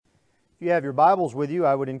If you have your Bibles with you,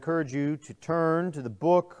 I would encourage you to turn to the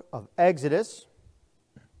book of Exodus.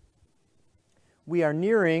 We are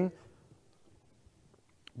nearing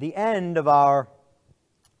the end of our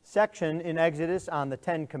section in Exodus on the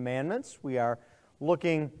Ten Commandments. We are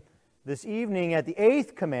looking this evening at the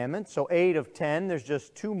Eighth Commandment, so 8 of 10. There's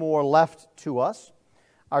just 2 more left to us.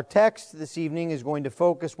 Our text this evening is going to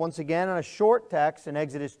focus once again on a short text in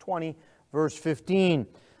Exodus 20, verse 15.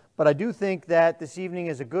 But I do think that this evening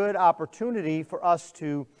is a good opportunity for us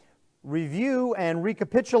to review and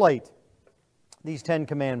recapitulate these 10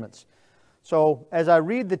 commandments. So as I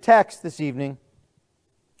read the text this evening,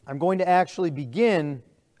 I'm going to actually begin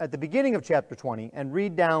at the beginning of chapter 20 and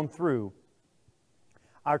read down through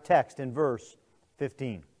our text in verse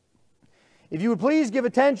 15. If you would please give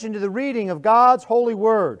attention to the reading of God's holy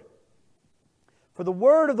word. For the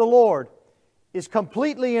word of the Lord is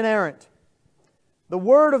completely inerrant. The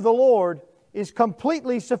word of the Lord is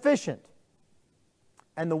completely sufficient.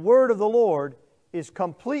 And the word of the Lord is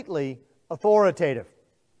completely authoritative.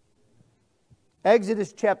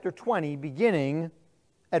 Exodus chapter 20, beginning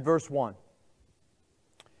at verse 1.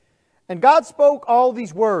 And God spoke all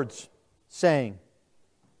these words, saying,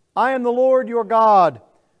 I am the Lord your God,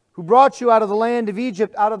 who brought you out of the land of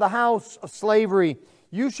Egypt, out of the house of slavery.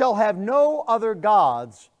 You shall have no other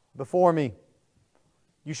gods before me.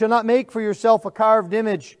 You shall not make for yourself a carved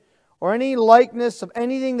image, or any likeness of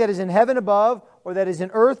anything that is in heaven above, or that is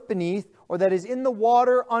in earth beneath, or that is in the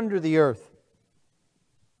water under the earth.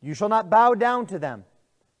 You shall not bow down to them,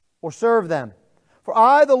 or serve them. For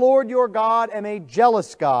I, the Lord your God, am a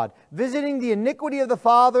jealous God, visiting the iniquity of the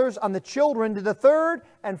fathers on the children to the 3rd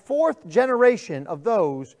and 4th generation of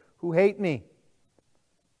those who hate me,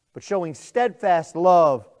 but showing steadfast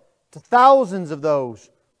love to thousands of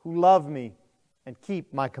those who love me and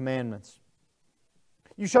keep my commandments.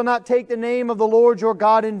 You shall not take the name of the Lord your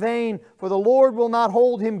God in vain, for the Lord will not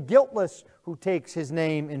hold him guiltless who takes his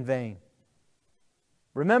name in vain.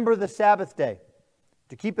 Remember the Sabbath day,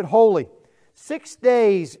 to keep it holy. 6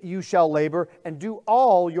 days you shall labor and do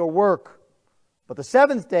all your work. But the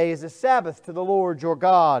 7th day is a Sabbath to the Lord your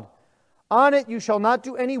God. On it you shall not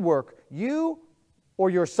do any work, you or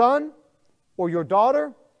your son or your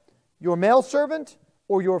daughter, your male servant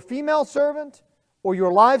or your female servant, or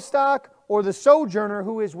your livestock, or the sojourner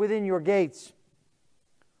who is within your gates.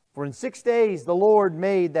 For in 6 days the Lord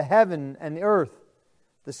made the heaven and the earth,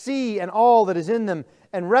 the sea and all that is in them,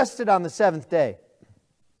 and rested on the 7th day.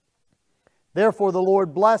 Therefore the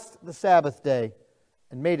Lord blessed the Sabbath day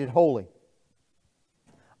and made it holy.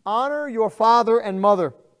 Honor your father and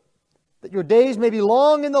mother, that your days may be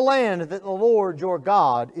long in the land that the Lord your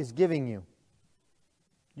God is giving you.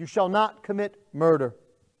 You shall not commit murder.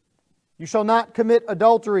 You shall not commit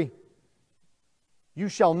adultery. You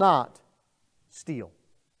shall not steal.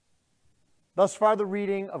 Thus far the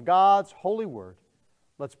reading of God's holy word.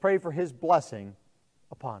 Let's pray for His blessing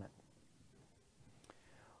upon it.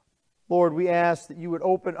 Lord, we ask that you would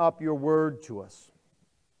open up your word to us.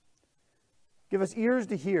 Give us ears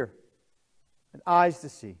to hear and eyes to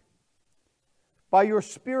see. By your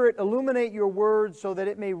Spirit, illuminate your word so that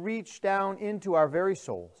it may reach down into our very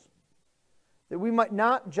souls, that we might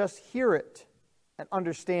not just hear it and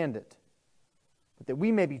understand it, but that we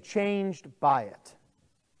may be changed by it.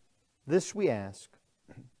 This we ask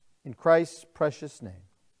in Christ's precious name.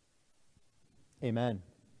 Amen.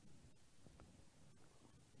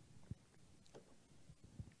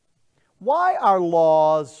 Why are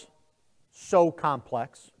laws so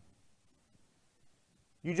complex?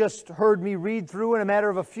 You just heard me read through in a matter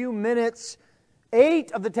of a few minutes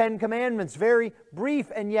 8 of the 10 Commandments, very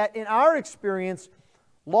brief, and yet in our experience,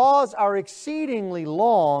 laws are exceedingly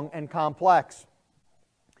long and complex.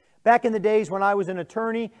 Back in the days when I was an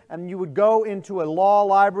attorney and you would go into a law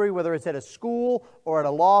library, whether it's at a school or at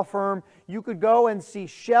a law firm, you could go and see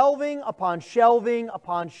shelving upon shelving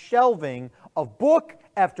upon shelving of book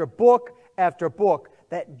after book after book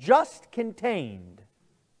that just contained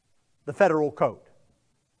the federal code.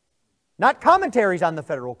 Not commentaries on the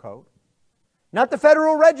federal code, not the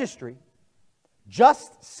Federal Registry,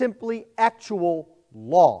 just simply actual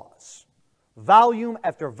laws. Volume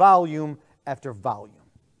after volume after volume.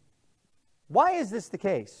 Why is this the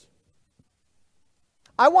case?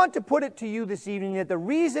 I want to put it to you this evening that the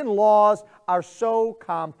reason laws are so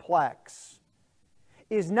complex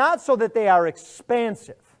is not so that they are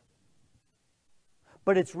expansive,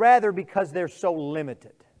 but it's rather because they're so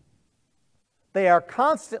limited. They are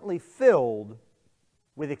constantly filled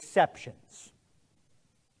with exceptions.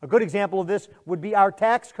 A good example of this would be our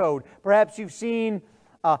tax code. Perhaps you've seen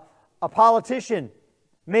a politician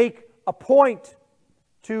make a point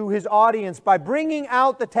to his audience by bringing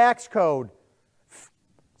out the tax code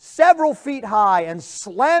several feet high and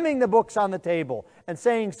slamming the books on the table and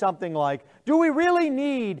saying something like, do we really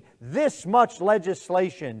need this much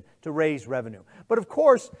legislation to raise revenue? But of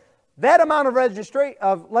course, that amount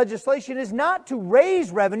of legislation is not to raise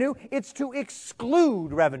revenue, it's to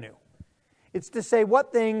exclude revenue. It's to say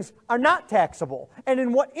what things are not taxable, and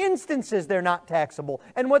in what instances they're not taxable,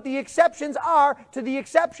 and what the exceptions are to the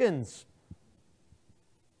exceptions.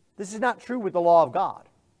 This is not true with the law of God.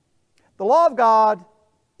 The law of God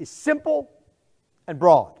is simple and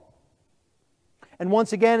broad. And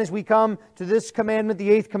once again, as we come to this commandment, the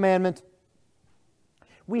Eighth Commandment,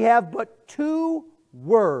 we have but two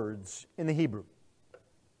words in the Hebrew,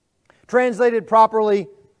 translated properly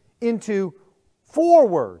into four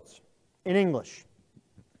words in English.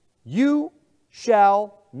 You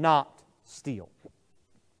shall not steal.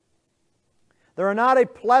 There are not a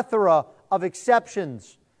plethora of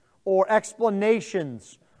exceptions or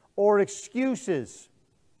explanations or excuses.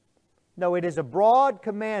 No, it is a broad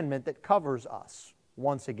commandment that covers us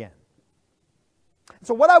once again.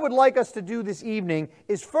 So what I would like us to do this evening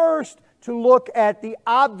is first to look at the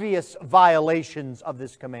obvious violations of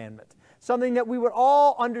this commandment, something that we would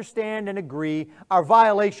all understand and agree are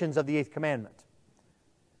violations of the Eighth Commandment.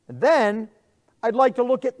 And then I'd like to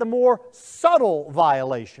look at the more subtle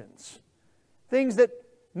violations, things that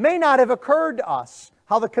may not have occurred to us,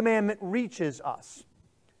 how the commandment reaches us.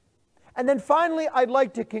 And then finally, I'd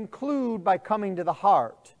like to conclude by coming to the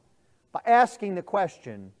heart, by asking the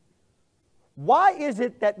question, why is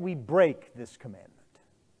it that we break this commandment?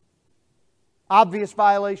 Obvious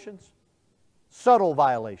violations, subtle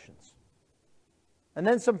violations, and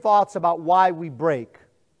then some thoughts about why we break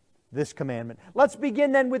this commandment. Let's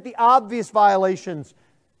begin then with the obvious violations.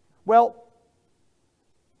 Well,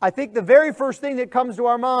 I think the very first thing that comes to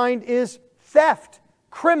our mind is theft,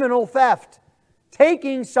 criminal theft.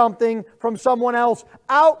 Taking something from someone else,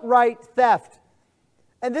 outright theft.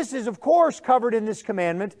 And this is, of course, covered in this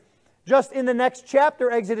commandment. Just in the next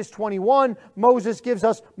chapter, Exodus 21, Moses gives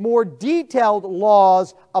us more detailed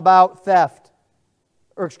laws about theft.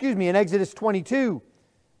 In Exodus 22,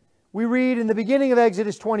 we read in the beginning of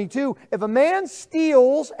Exodus 22, if a man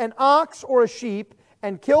steals an ox or a sheep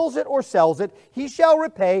and kills it or sells it, he shall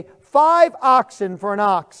repay 5 oxen for an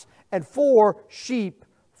ox and 4 sheep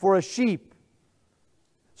for a sheep.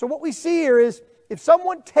 So what we see here is, if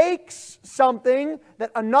someone takes something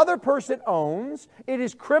that another person owns, it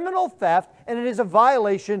is criminal theft and it is a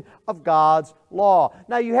violation of God's law.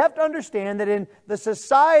 Now you have to understand that in the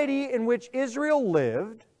society in which Israel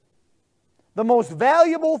lived, the most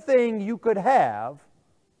valuable thing you could have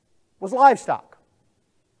was livestock.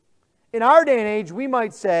 In our day and age, we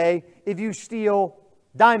might say, if you steal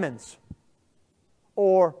diamonds,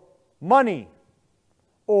 or money,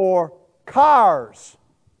 or cars.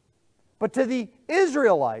 But to the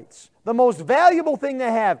Israelites, the most valuable thing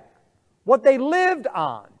they have, what they lived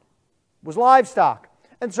on, was livestock.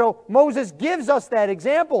 And so Moses gives us that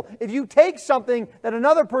example. If you take something that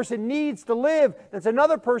another person needs to live, that's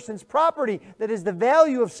another person's property, that is the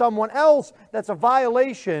value of someone else, that's a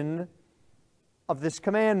violation of this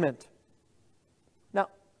commandment. Now,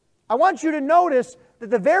 I want you to notice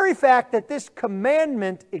that the very fact that this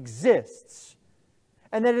commandment exists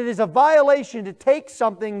and that it is a violation to take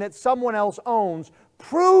something that someone else owns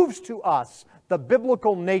proves to us the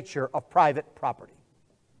biblical nature of private property.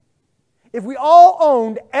 If we all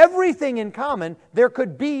owned everything in common, there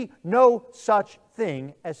could be no such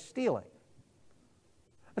thing as stealing.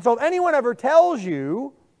 And so if anyone ever tells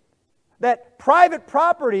you that private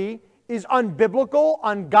property is unbiblical,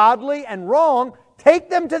 ungodly, and wrong, take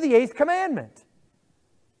them to the Eighth Commandment.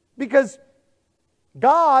 Because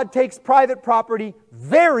God takes private property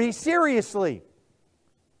very seriously.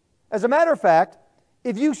 As a matter of fact,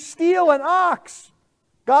 if you steal an ox,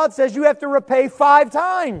 God says you have to repay 5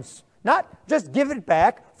 times. Not just give it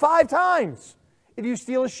back, 5 times. If you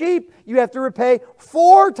steal a sheep, you have to repay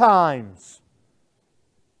 4 times.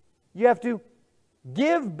 You have to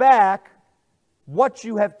give back what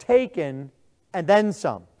you have taken and then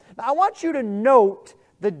some. Now, I want you to note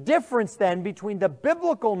the difference then between the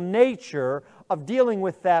biblical nature of dealing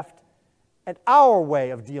with theft and our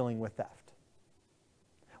way of dealing with theft.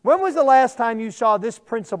 When was the last time you saw this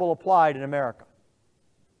principle applied in America?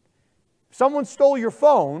 If someone stole your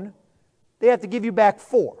phone, they have to give you back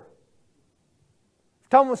 4.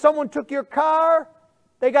 If someone took your car,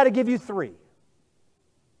 they got to give you 3.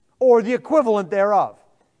 Or the equivalent thereof.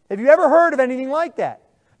 Have you ever heard of anything like that?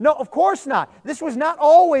 No, of course not. This was not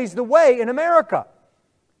always the way in America.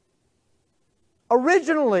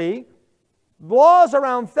 Originally, laws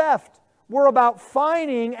around theft were about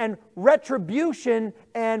fining and retribution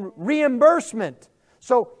and reimbursement.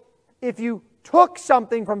 So if you took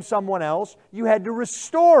something from someone else, you had to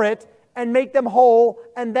restore it and make them whole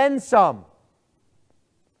and then some.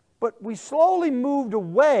 But we slowly moved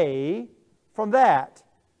away from that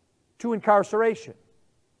to incarceration.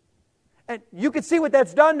 And you can see what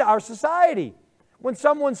that's done to our society. When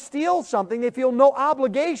someone steals something, they feel no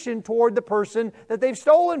obligation toward the person that they've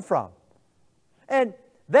stolen from. And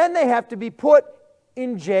then they have to be put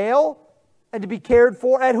in jail and to be cared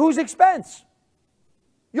for at whose expense?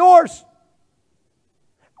 Yours.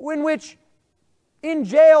 In which in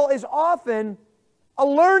jail is often a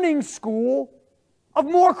learning school of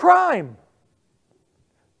more crime.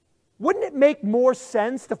 Wouldn't it make more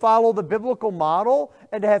sense to follow the biblical model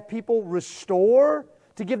and to have people restore,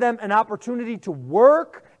 to give them an opportunity to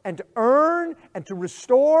work and to earn and to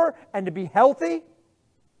restore and to be healthy?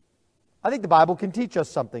 I think the Bible can teach us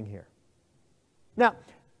something here. Now,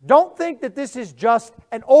 don't think that this is just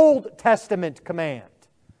an Old Testament command.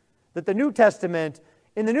 That in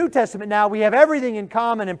the New Testament now we have everything in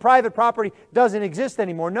common and private property doesn't exist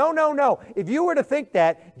anymore. No. If you were to think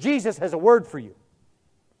that, Jesus has a word for you.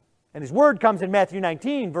 And His word comes in Matthew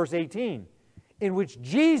 19, verse 18, in which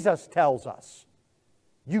Jesus tells us,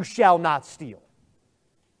 "You shall not steal."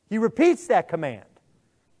 He repeats that command.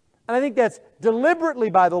 And I think that's deliberately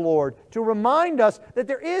by the Lord to remind us that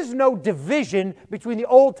there is no division between the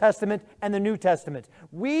Old Testament and the New Testament.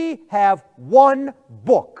 We have one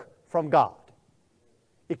book from God.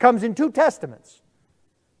 It comes in 2 testaments.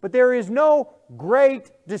 But there is no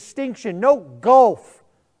great distinction, no gulf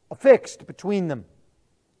affixed between them.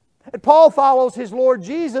 And Paul follows his Lord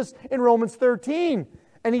Jesus in Romans 13.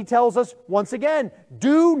 And he tells us once again,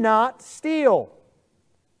 do not steal.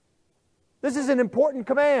 This is an important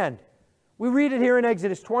command. We read it here in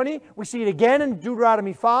Exodus 20. We see it again in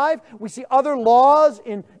Deuteronomy 5. We see other laws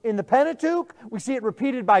in the Pentateuch. We see it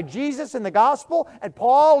repeated by Jesus in the Gospel and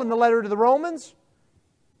Paul in the letter to the Romans.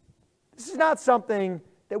 This is not something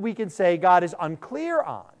that we can say God is unclear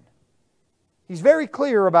on. He's very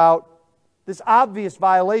clear about this obvious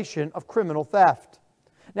violation of criminal theft.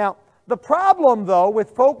 Now, the problem, though, with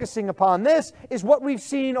focusing upon this is what we've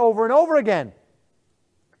seen over and over again.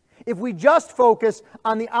 If we just focus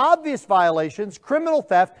on the obvious violations, criminal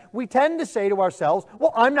theft, we tend to say to ourselves,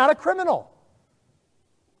 well, I'm not a criminal.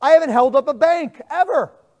 I haven't held up a bank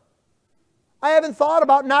ever. I haven't thought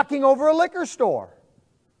about knocking over a liquor store.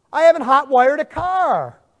 I haven't hot-wired a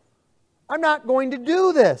car. I'm not going to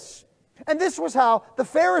do this. And this was how the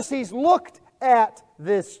Pharisees looked at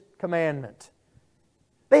this commandment.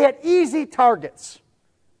 They had easy targets.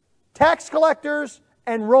 Tax collectors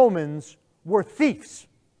and Romans were thieves.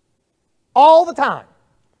 All the time.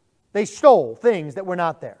 They stole things that were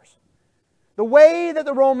not theirs. The way that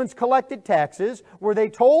the Romans collected taxes were they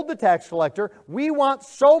told the tax collector, we want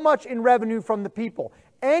so much in revenue from the people.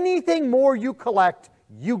 Anything more you collect,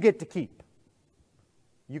 you get to keep.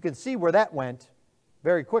 You can see where that went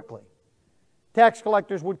very quickly. Tax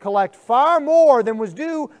collectors would collect far more than was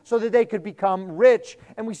due so that they could become rich.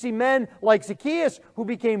 And we see men like Zacchaeus who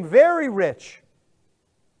became very rich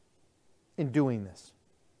in doing this.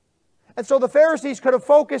 And so the Pharisees could have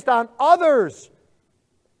focused on others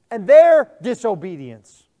and their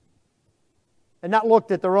disobedience and not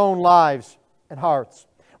looked at their own lives and hearts.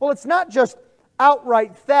 Well, it's not just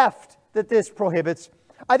outright theft that this prohibits.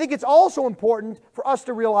 I think it's also important for us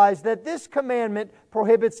to realize that this commandment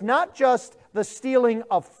prohibits not just the stealing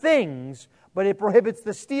of things, but it prohibits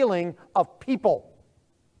the stealing of people.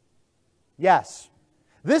 Yes,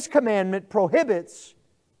 this commandment prohibits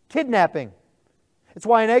kidnapping. It's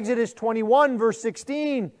why in Exodus 21, verse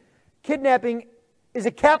 16, kidnapping is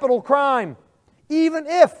a capital crime. Even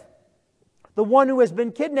if the one who has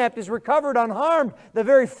been kidnapped is recovered unharmed, the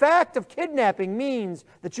very fact of kidnapping means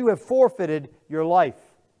that you have forfeited your life.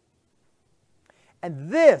 And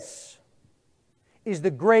this is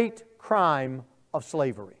the great crime of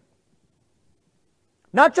slavery.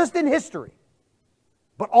 Not just in history,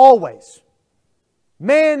 but always.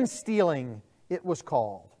 Man-stealing, it was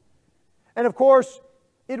called. And of course,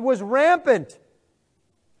 it was rampant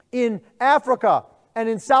in Africa and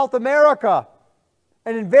in South America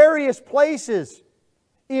and in various places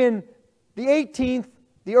in the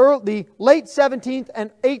the late 17th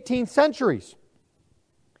and 18th centuries.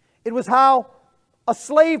 It was how a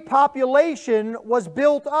slave population was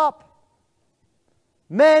built up.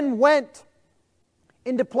 Men went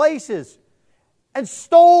into places and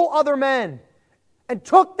stole other men and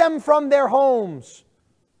took them from their homes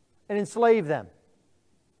and enslaved them.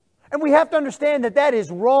 And we have to understand that that is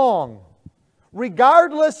wrong.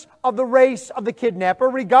 regardless of the race of the kidnapper,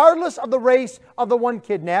 regardless of the race of the one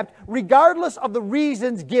kidnapped, regardless of the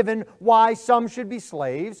reasons given why some should be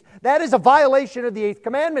slaves. That is a violation of the Eighth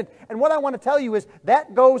Commandment. And what I want to tell you is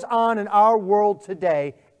that goes on in our world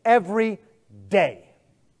today, every day.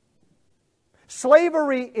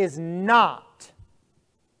 Slavery is not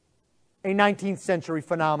a 19th century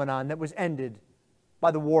phenomenon that was ended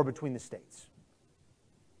by the war between the states.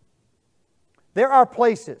 There are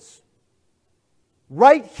places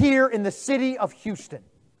right here in the city of Houston,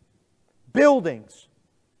 buildings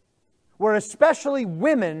where especially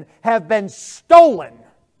women have been stolen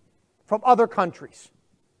from other countries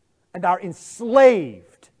and are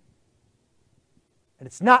enslaved. And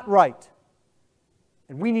it's not right.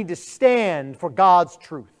 And we need to stand for God's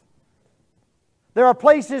truth. There are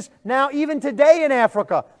places now, even today in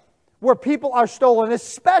Africa, where people are stolen,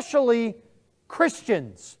 especially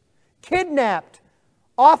Christians, kidnapped,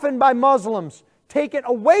 often by Muslims, taken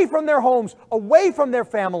away from their homes, away from their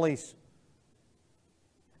families.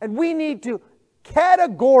 And we need to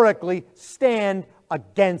categorically stand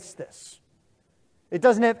against this. It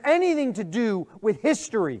doesn't have anything to do with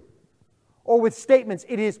history or with statements.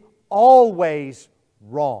 It is always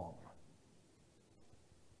wrong.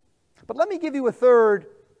 But let me give you a third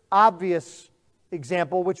obvious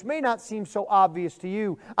example, which may not seem so obvious to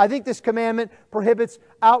you. I think this commandment prohibits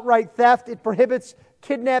outright theft. It prohibits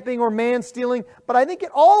kidnapping or man-stealing. But I think it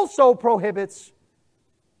also prohibits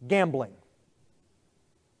gambling.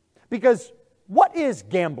 Because what is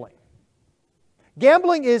gambling?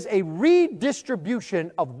 Gambling is a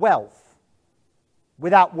redistribution of wealth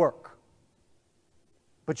without work.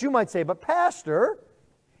 But you might say, but Pastor,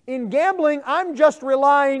 in gambling, I'm just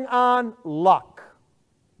relying on luck.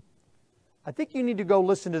 I think you need to go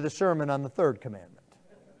listen to the sermon on the third commandment.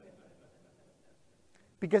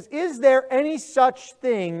 Because is there any such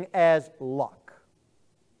thing as luck?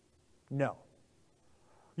 No.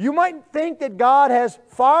 You might think that God has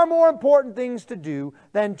far more important things to do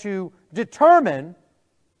than to determine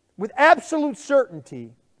with absolute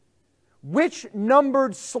certainty which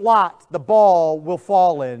numbered slot the ball will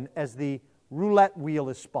fall in as the roulette wheel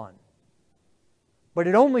is spun. But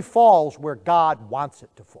it only falls where God wants it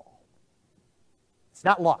to fall. It's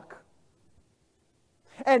not luck.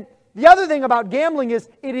 And the other thing about gambling is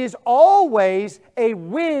it is always a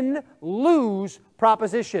win-lose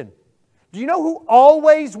proposition. Do you know who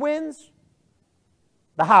always wins?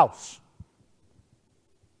 The house.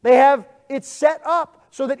 They have it set up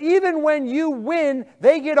so that even when you win,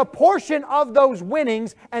 they get a portion of those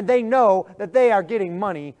winnings and they know that they are getting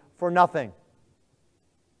money for nothing.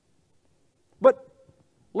 But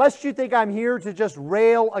lest you think I'm here to just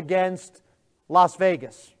rail against Las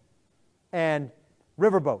Vegas and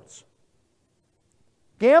riverboats.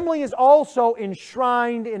 Gambling is also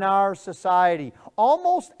enshrined in our society.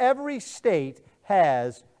 Almost every state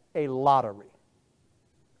has a lottery,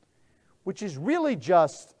 which is really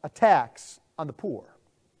just a tax on the poor.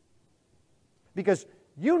 Because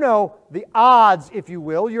you know the odds, if you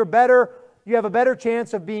will, you have a better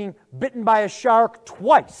chance of being bitten by a shark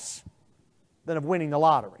twice than of winning the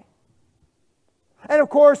lottery. And of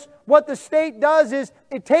course, what the state does is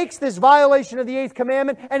it takes this violation of the Eighth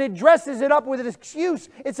Commandment and it dresses it up with an excuse.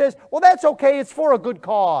 It says, well, that's okay, it's for a good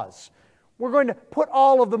cause. We're going to put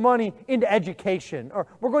all of the money into education, or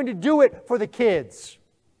we're going to do it for the kids.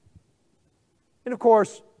 And of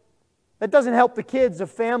course, that doesn't help the kids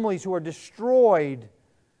of families who are destroyed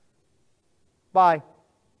by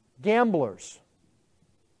gamblers,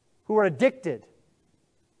 who are addicted,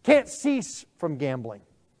 can't cease from gambling.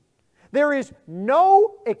 There is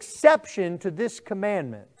no exception to this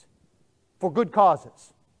commandment for good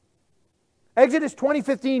causes. Exodus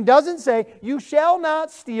 20:15 doesn't say, you shall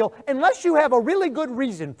not steal unless you have a really good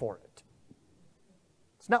reason for it.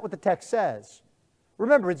 It's not what the text says.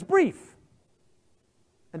 Remember, it's brief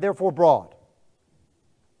and therefore broad.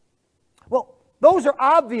 Well, those are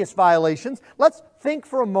obvious violations. Let's think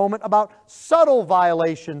for a moment about subtle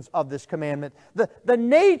violations of this commandment. The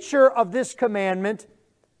nature of this commandment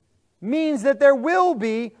means that there will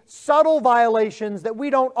be subtle violations that we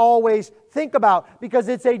don't always think about because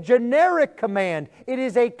it's a generic command. It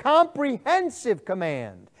is a comprehensive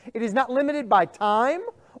command. It is not limited by time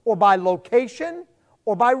or by location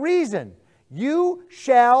or by reason. You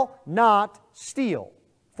shall not steal.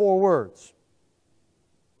 4 words.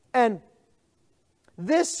 And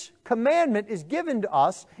this commandment is given to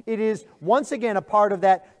us. It is once again a part of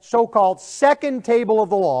that so-called second table of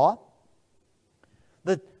the law.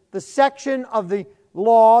 The section of the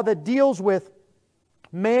law that deals with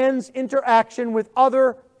man's interaction with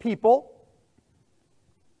other people.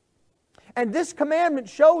 And this commandment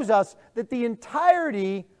shows us that the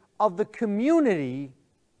entirety of the community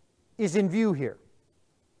is in view here.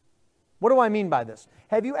 What do I mean by this?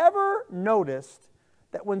 Have you ever noticed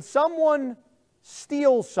that when someone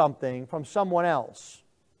steals something from someone else,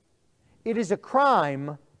 it is a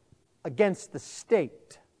crime against the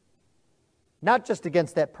state, not just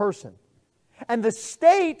against that person? And the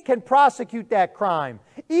state can prosecute that crime,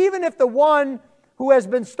 even if the one who has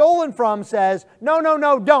been stolen from says, no, no,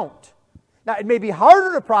 no, don't. Now, it may be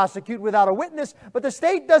harder to prosecute without a witness, but the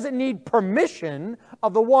state doesn't need permission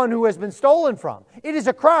of the one who has been stolen from. It is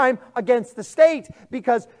a crime against the state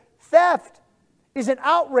because theft is an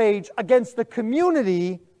outrage against the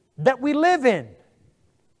community that we live in.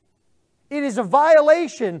 It is a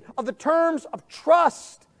violation of the terms of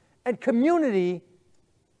trust and community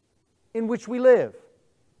in which we live.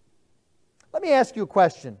 Let me ask you a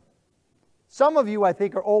question. Some of you, I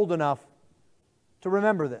think, are old enough to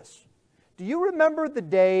remember this. Do you remember the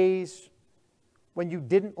days when you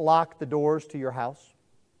didn't lock the doors to your house?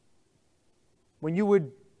 When you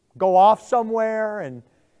would go off somewhere and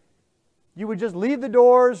you would just leave the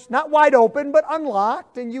doors, not wide open, but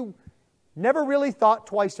unlocked, and you never really thought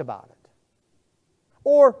twice about it.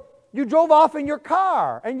 Or you drove off in your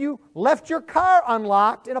car and you left your car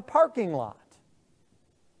unlocked in a parking lot.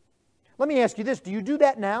 Let me ask you this, do you do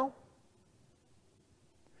that now?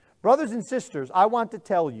 Brothers and sisters, I want to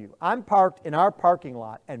tell you, I'm parked in our parking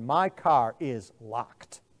lot and my car is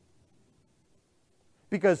locked.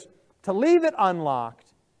 Because to leave it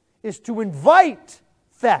unlocked is to invite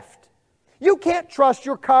theft. You can't trust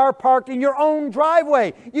your car parked in your own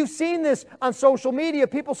driveway. You've seen this on social media,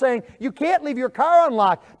 people saying you can't leave your car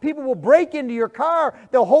unlocked. People will break into your car.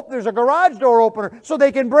 They'll hope there's a garage door opener so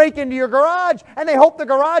they can break into your garage. And they hope the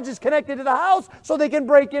garage is connected to the house so they can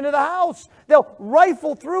break into the house. They'll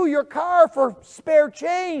rifle through your car for spare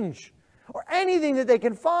change or anything that they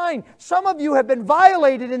can find. Some of you have been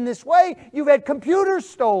violated in this way. You've had computers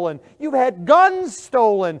stolen. You've had guns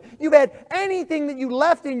stolen. You've had anything that you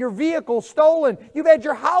left in your vehicle stolen. You've had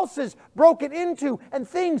your houses broken into and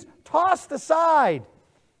things tossed aside.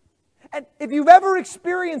 And if you've ever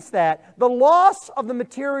experienced that, the loss of the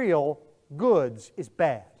material goods is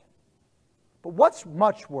bad. But what's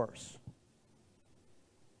much worse?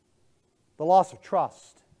 The loss of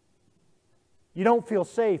trust. You don't feel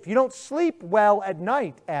safe. You don't sleep well at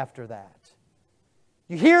night after that.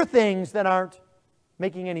 You hear things that aren't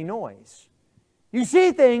making any noise. You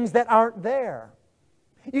see things that aren't there.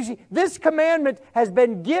 You see, this commandment has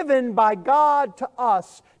been given by God to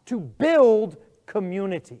us to build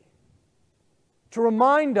community. To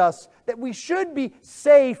remind us that we should be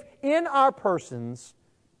safe in our persons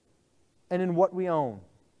and in what we own.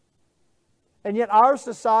 And yet our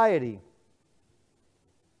society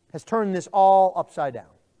has turned this all upside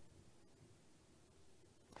down.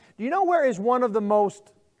 Do you know where is one of the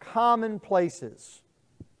most common places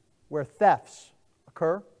where thefts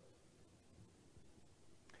occur?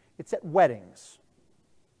 It's at weddings.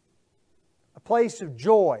 A place of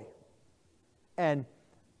joy and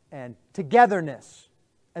togetherness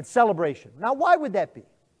and celebration. Now, why would that be?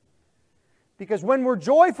 Because when we're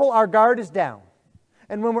joyful, our guard is down.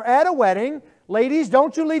 And when we're at a wedding, ladies,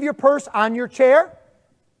 don't you leave your purse on your chair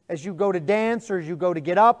as you go to dance or as you go to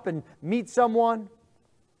get up and meet someone.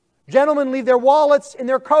 Gentlemen leave their wallets in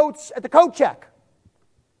their coats at the coat check.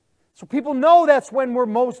 So people know that's when we're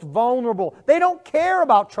most vulnerable. They don't care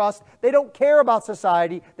about trust. They don't care about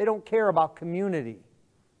society. They don't care about community.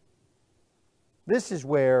 This is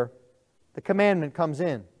where the commandment comes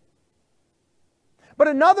in. But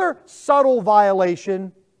another subtle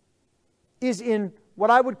violation is in what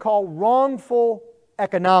I would call wrongful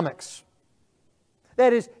economics.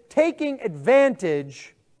 That is, taking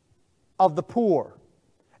advantage of the poor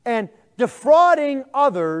and defrauding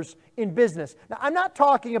others in business. Now, I'm not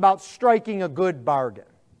talking about striking a good bargain.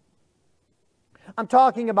 I'm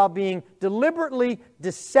talking about being deliberately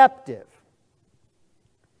deceptive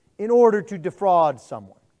in order to defraud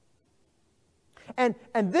someone. And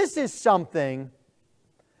this is something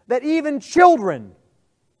that even children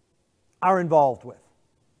are involved with.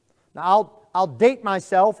 Now, I'll date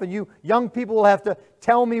myself, and you young people will have to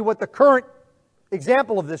tell me what the current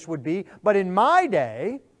example of this would be. But in my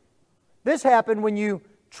day, this happened when you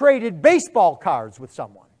traded baseball cards with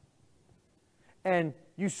someone. And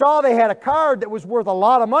you saw they had a card that was worth a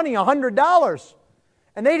lot of money, $100.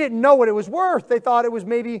 And they didn't know what it was worth. They thought it was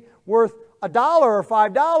maybe worth $1 or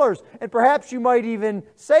 $5. And perhaps you might even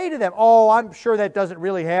say to them, oh, I'm sure that doesn't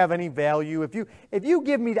really have any value. If you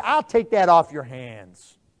give me, I'll take that off your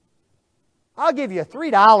hands. I'll give you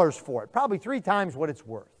 $3 for it, probably 3 times what it's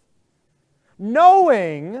worth.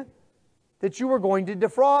 Knowing that you were going to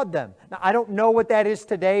defraud them. Now, I don't know what that is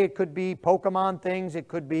today. It could be Pokemon things. It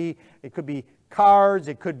could be cards.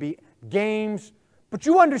 It could be games. But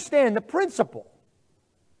you understand the principle.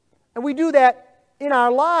 And we do that in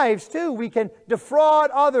our lives too. We can defraud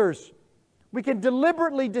others. We can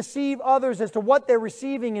deliberately deceive others as to what they're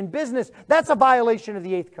receiving in business. That's a violation of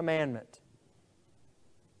the Eighth Commandment.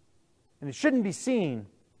 And it shouldn't be seen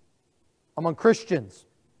among Christians.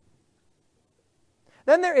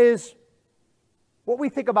 Then there is what we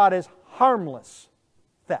think about as harmless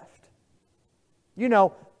theft. You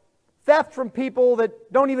know, theft from people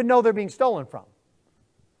that don't even know they're being stolen from,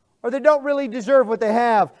 or they don't really deserve what they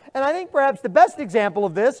have. And I think perhaps the best example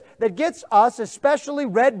of this that gets us, especially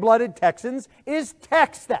red-blooded Texans, is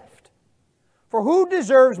tax theft. For who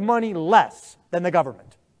deserves money less than the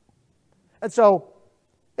government? And so,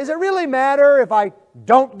 does it really matter if I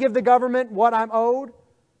don't give the government what I'm owed?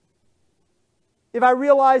 If I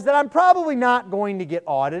realize that I'm probably not going to get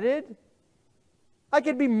audited? I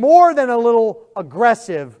could be more than a little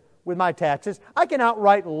aggressive with my taxes. I can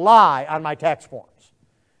outright lie on my tax forms.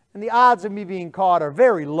 And the odds of me being caught are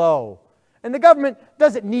very low. And the government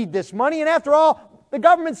doesn't need this money. And after all, the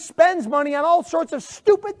government spends money on all sorts of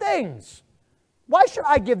stupid things. Why should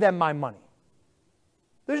I give them my money?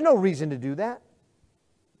 There's no reason to do that.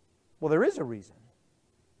 Well, there is a reason.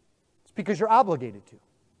 It's because you're obligated to.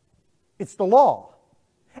 It's the law.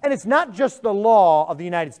 And it's not just the law of the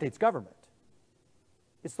United States government.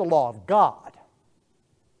 It's the law of God.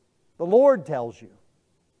 The Lord tells you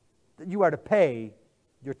that you are to pay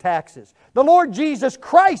your taxes. The Lord Jesus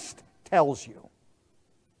Christ tells you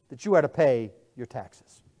that you are to pay your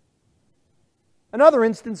taxes. Another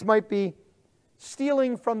instance might be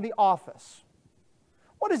stealing from the office.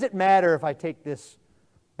 What does it matter if I take this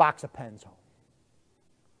box of pens home?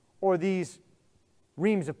 Or these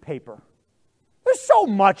reams of paper? There's so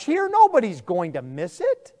much here, nobody's going to miss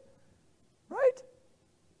it. Right?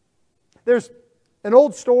 There's an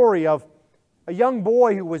old story of a young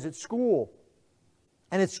boy who was at school.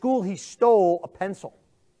 And at school he stole a pencil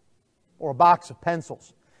or a box of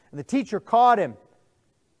pencils. And the teacher caught him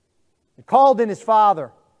and called in his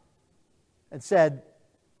father and said,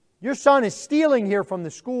 "Your son is stealing here from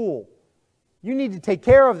the school. You need to take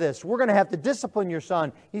care of this. We're going to have to discipline your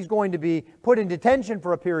son. He's going to be put in detention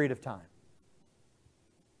for a period of time."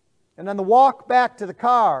 And on the walk back to the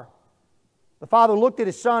car, the father looked at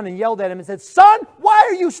his son and yelled at him and said, "Son, why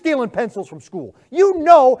are you stealing pencils from school? You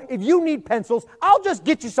know if you need pencils, I'll just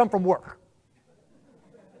get you some from work."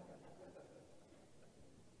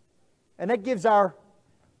 And that gives our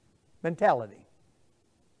mentality.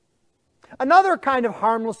 Another kind of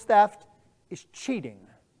harmless theft is cheating.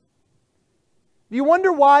 Do you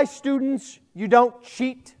wonder why, students, you don't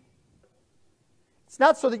cheat? It's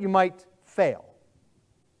not so that you might fail.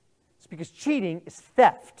 It's because cheating is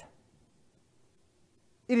theft.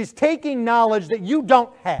 It is taking knowledge that you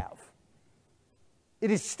don't have.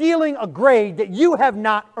 It is stealing a grade that you have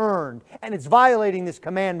not earned, and it's violating this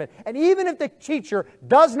commandment. And even if the teacher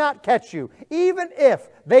does not catch you, even if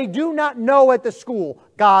they do not know at the school,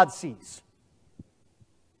 God sees.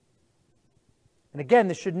 And again,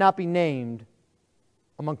 this should not be named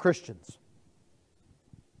among Christians.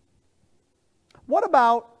 What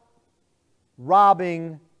about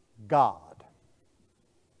robbing God?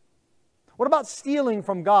 What about stealing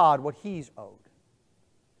from God what He's owed?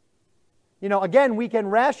 You know, again, we can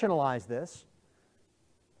rationalize this.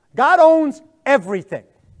 God owns everything.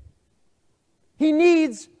 He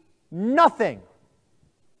needs nothing.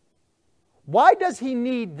 Why does He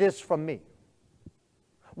need this from me?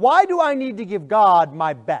 Why do I need to give God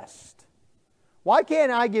my best? Why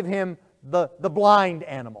can't I give Him the blind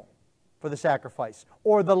animal for the sacrifice,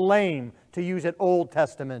 or the lame, to use an Old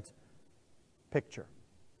Testament picture?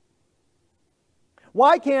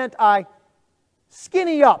 Why can't I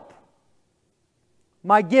skinny up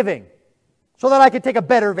my giving so that I could take a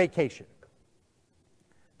better vacation?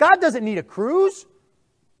 God doesn't need a cruise.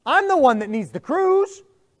 I'm the one that needs the cruise.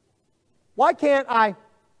 Why can't I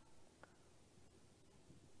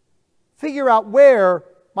figure out where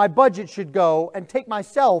my budget should go and take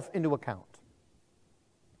myself into account?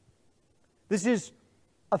 This is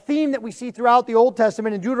a theme that we see throughout the Old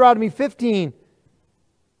Testament. In Deuteronomy 15,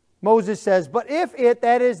 Moses says, "But if it,"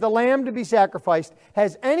 that is the lamb to be sacrificed,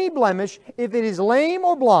 "has any blemish, if it is lame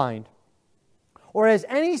or blind, or has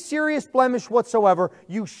any serious blemish whatsoever,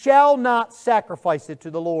 you shall not sacrifice it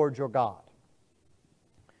to the Lord your God."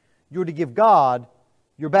 You're to give God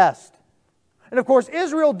your best. And of course,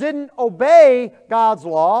 Israel didn't obey God's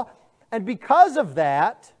law, and because of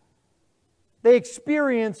that, they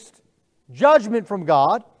experienced judgment from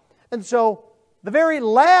God. And so The very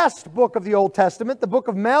last book of the Old Testament, the book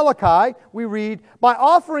of Malachi, we read, "By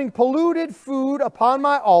offering polluted food upon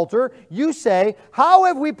my altar, you say, how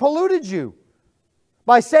have we polluted you?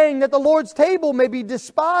 By saying that the Lord's table may be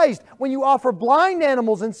despised when you offer blind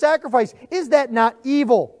animals in sacrifice. Is that not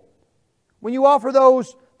evil? When you offer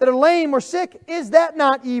those that are lame or sick, is that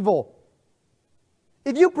not evil?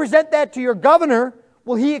 If you present that to your governor,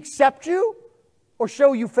 will he accept you or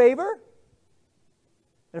show you favor?"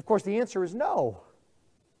 And of course the answer is no.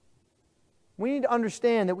 We need to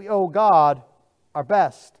understand that we owe God our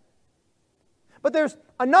best. But there's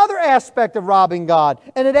another aspect of robbing God,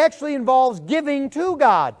 and it actually involves giving to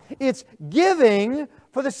God. It's giving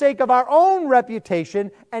for the sake of our own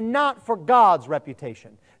reputation and not for God's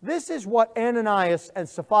reputation. This is what Ananias and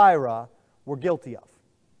Sapphira were guilty of.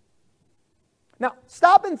 Now,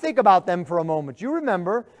 stop and think about them for a moment. You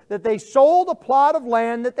remember that they sold a plot of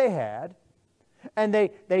land that they had, and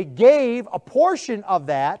they gave a portion of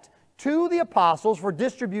that to the apostles for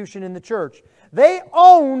distribution in the church. They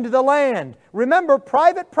owned the land. Remember,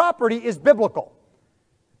 private property is biblical.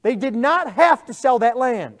 They did not have to sell that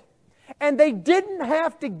land. And they didn't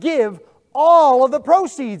have to give all of the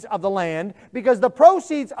proceeds of the land, because the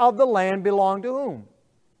proceeds of the land belonged to whom?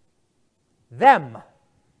 Them.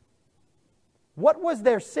 What was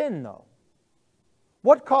their sin, though?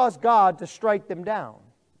 What caused God to strike them down?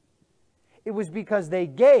 It was because they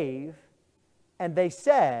gave and they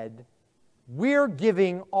said, "We're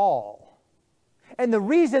giving all." And the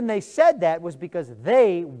reason they said that was because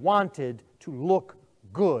they wanted to look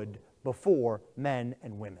good before men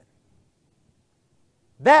and women.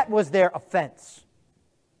 That was their offense.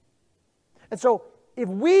 And so, if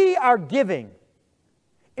we are giving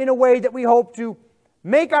in a way that we hope to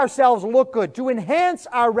make ourselves look good, to enhance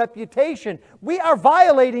our reputation, we are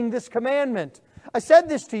violating this commandment. I said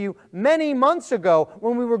this to you many months ago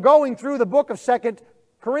when we were going through the book of 2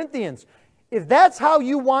 Corinthians. If that's how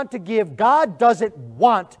you want to give, God doesn't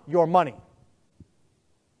want your money.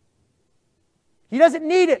 He doesn't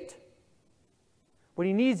need it. What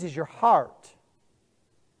He needs is your heart.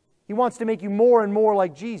 He wants to make you more and more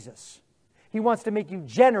like Jesus. He wants to make you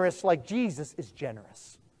generous like Jesus is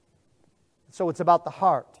generous. So it's about the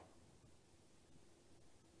heart.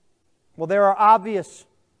 Well, there are obvious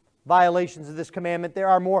violations of this commandment. There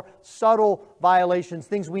are more subtle violations,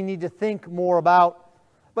 things we need to think more about.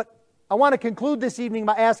 But I want to conclude this evening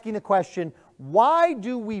by asking the question, why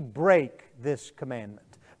do we break this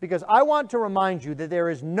commandment? Because I want to remind you that there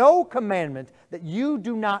is no commandment that you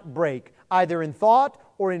do not break, either in thought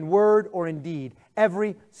or in word or in deed,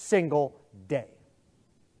 every single day.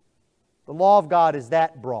 The law of God is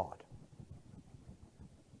that broad.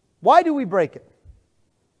 Why do we break it?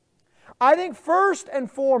 I think first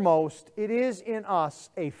and foremost, it is in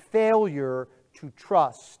us a failure to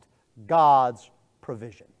trust God's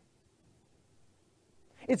provision.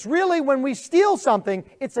 It's really when we steal something,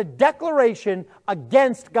 it's a declaration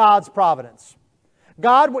against God's providence.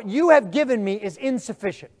 God, what you have given me is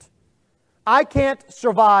insufficient. I can't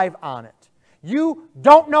survive on it. You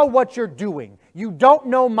don't know what you're doing. You don't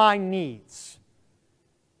know my needs.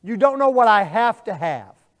 You don't know what I have to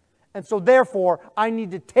have. And so therefore, I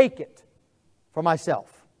need to take it for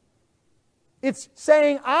myself. It's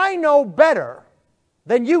saying, I know better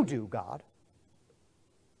than you do, God.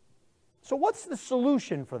 So what's the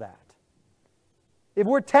solution for that? If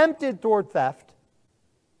we're tempted toward theft,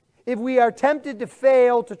 if we are tempted to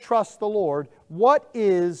fail to trust the Lord, what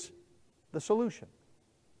is the solution?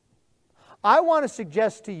 I want to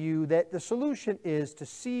suggest to you that the solution is to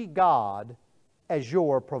see God as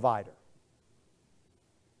your provider.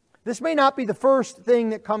 This may not be the first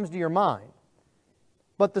thing that comes to your mind,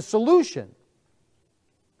 but the solution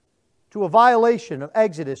to a violation of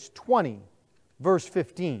Exodus 20, verse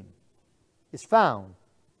 15, is found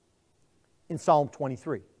in Psalm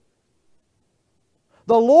 23.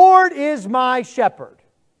 The Lord is my shepherd.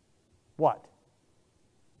 What?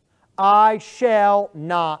 I shall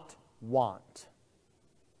not want.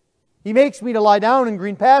 He makes me to lie down in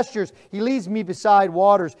green pastures. He leads me beside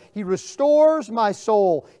waters. He restores my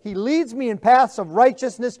soul. He leads me in paths of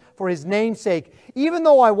righteousness for His name's sake. Even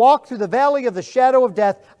though I walk through the valley of the shadow of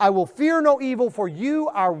death, I will fear no evil, for you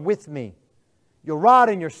are with me. Your rod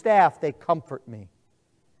and your staff, they comfort me.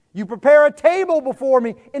 You prepare a table before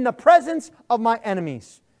me in the presence of my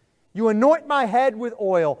enemies. You anoint my head with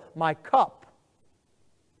oil. My cup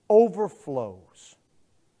overflows.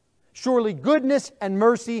 Surely goodness and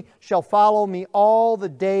mercy shall follow me all the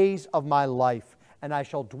days of my life, and I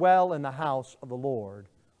shall dwell in the house of the Lord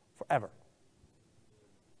forever.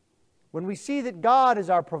 When we see that God is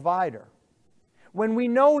our provider, when we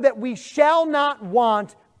know that we shall not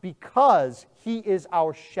want because He is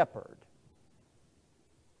our shepherd,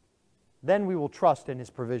 then we will trust in His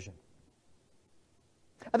provision.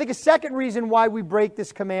 I think a second reason why we break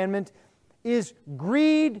this commandment is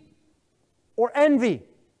greed or envy.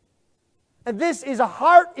 And this is a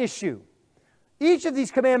heart issue. Each of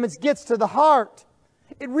these commandments gets to the heart.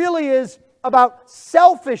 It really is about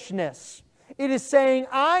selfishness. It is saying,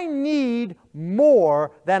 I need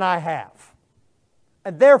more than I have.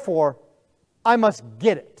 And therefore, I must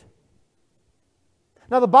get it.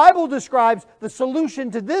 Now, the Bible describes the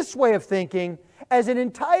solution to this way of thinking as an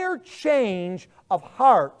entire change of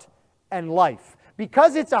heart and life.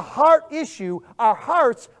 Because it's a heart issue, our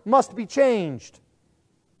hearts must be changed.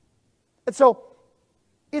 And so,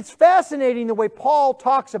 it's fascinating the way Paul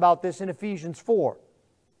talks about this in Ephesians 4.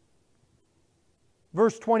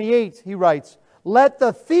 Verse 28, he writes, "Let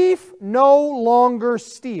the thief no longer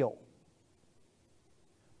steal."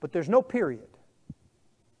 But there's no period.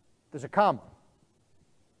 There's a comma.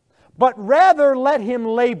 "But rather let him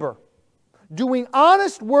labor, doing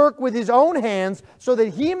honest work with his own hands, so that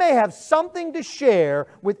he may have something to share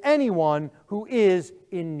with anyone who is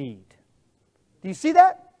in need." Do you see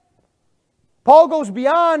that? Paul goes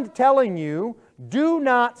beyond telling you, do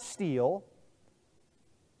not steal,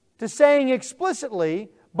 to saying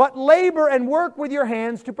explicitly, but labor and work with your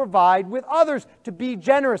hands to provide with others, to be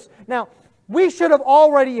generous. Now, we should have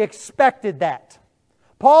already expected that.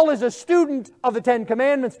 Paul is a student of the Ten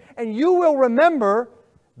Commandments, and you will remember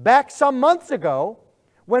back some months ago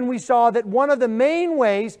when we saw that one of the main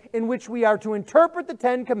ways in which we are to interpret the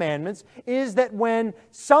Ten Commandments is that when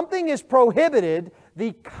something is prohibited,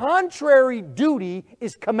 the contrary duty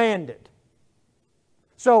is commanded.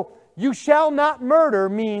 So, you shall not murder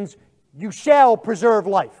means you shall preserve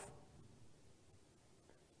life.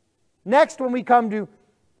 Next, when we come to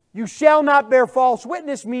you shall not bear false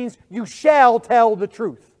witness means you shall tell the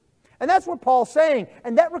truth. And that's what Paul's saying,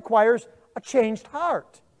 and that requires a changed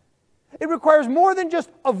heart. It requires more than just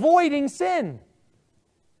avoiding sin.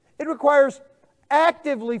 It requires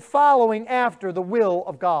actively following after the will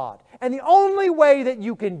of God. And the only way that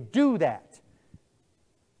you can do that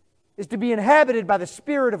is to be inhabited by the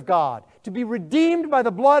Spirit of God, to be redeemed by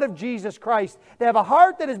the blood of Jesus Christ, to have a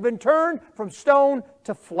heart that has been turned from stone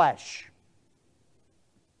to flesh.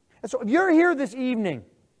 And so if you're here this evening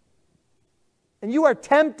and you are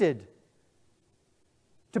tempted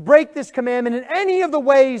to break this commandment in any of the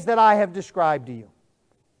ways that I have described to you,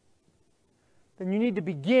 then you need to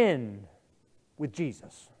begin with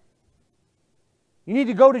Jesus. You need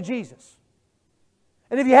to go to Jesus.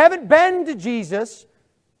 And if you haven't been to Jesus,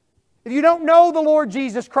 if you don't know the Lord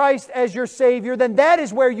Jesus Christ as your Savior, then that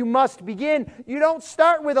is where you must begin. You don't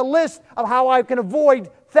start with a list of how I can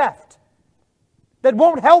avoid theft. That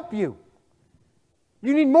won't help you.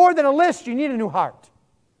 You need more than a list, you need a new heart.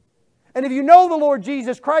 And if you know the Lord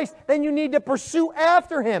Jesus Christ, then you need to pursue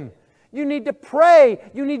after Him. You need to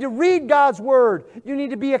pray. You need to read God's Word. You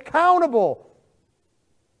need to be accountable.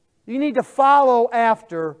 You need to follow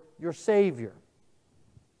after your Savior.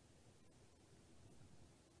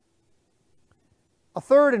 A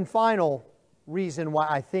third and final reason why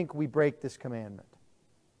I think we break this commandment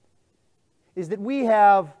is that we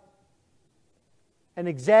have an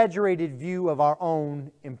exaggerated view of our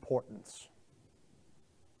own importance.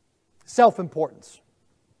 Self-importance.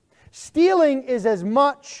 Stealing is as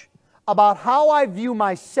much about how I view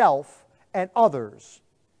myself and others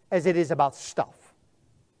as it is about stuff.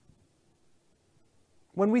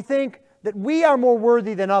 When we think that we are more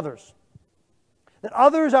worthy than others, that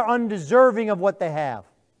others are undeserving of what they have,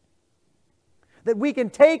 that we can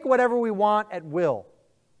take whatever we want at will,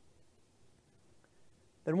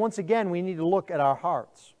 then once again we need to look at our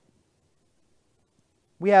hearts.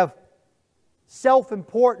 We have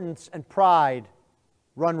self-importance and pride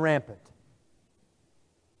run rampant.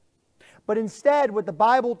 But instead, what the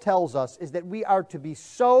Bible tells us is that we are to be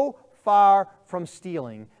so far from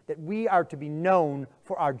stealing that we are to be known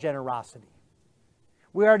for our generosity.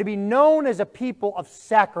 We are to be known as a people of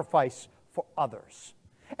sacrifice for others.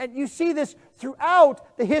 And you see this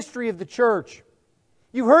throughout the history of the church.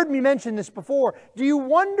 You've heard me mention this before. Do you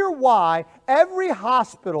wonder why every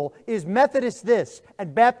hospital is Methodist this,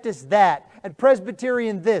 and Baptist that, and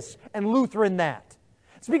Presbyterian this, and Lutheran that?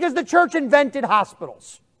 It's because the church invented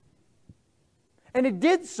hospitals. And it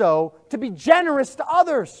did so to be generous to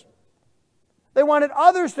others. They wanted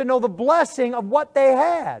others to know the blessing of what they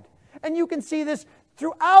had. And you can see this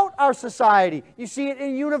throughout our society. You see it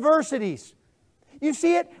in universities. You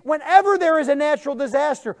see it whenever there is a natural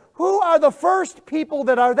disaster. Who are the first people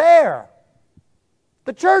that are there?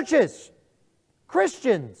 The churches,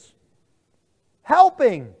 Christians,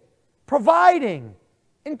 helping, providing,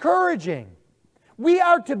 encouraging. We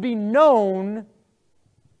are to be known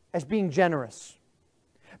as being generous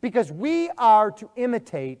because we are to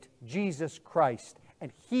imitate Jesus Christ,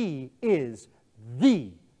 and He is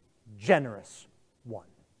the generous one.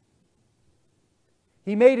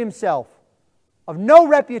 He made Himself of no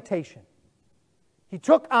reputation. He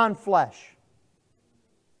took on flesh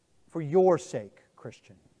for your sake,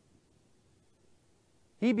 Christian.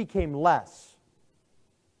 He became less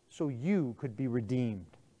so you could be redeemed.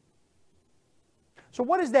 So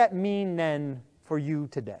what does that mean then for you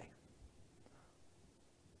today?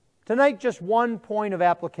 Tonight, just one point of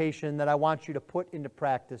application that I want you to put into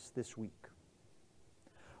practice this week.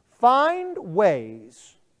 Find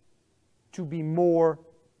ways to be more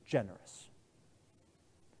generous.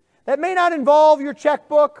 That may not involve your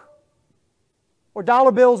checkbook or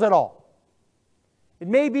dollar bills at all. It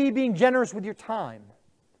may be being generous with your time.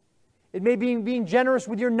 It may be being generous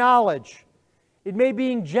with your knowledge. It may be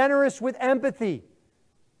being generous with empathy.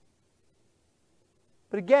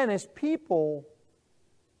 But again, as people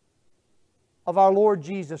of our Lord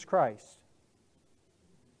Jesus Christ,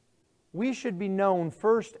 we should be known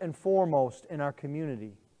first and foremost in our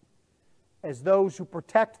community as those who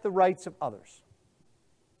protect the rights of others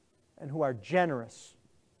and who are generous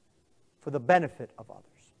for the benefit of others.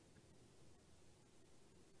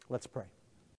 Let's pray.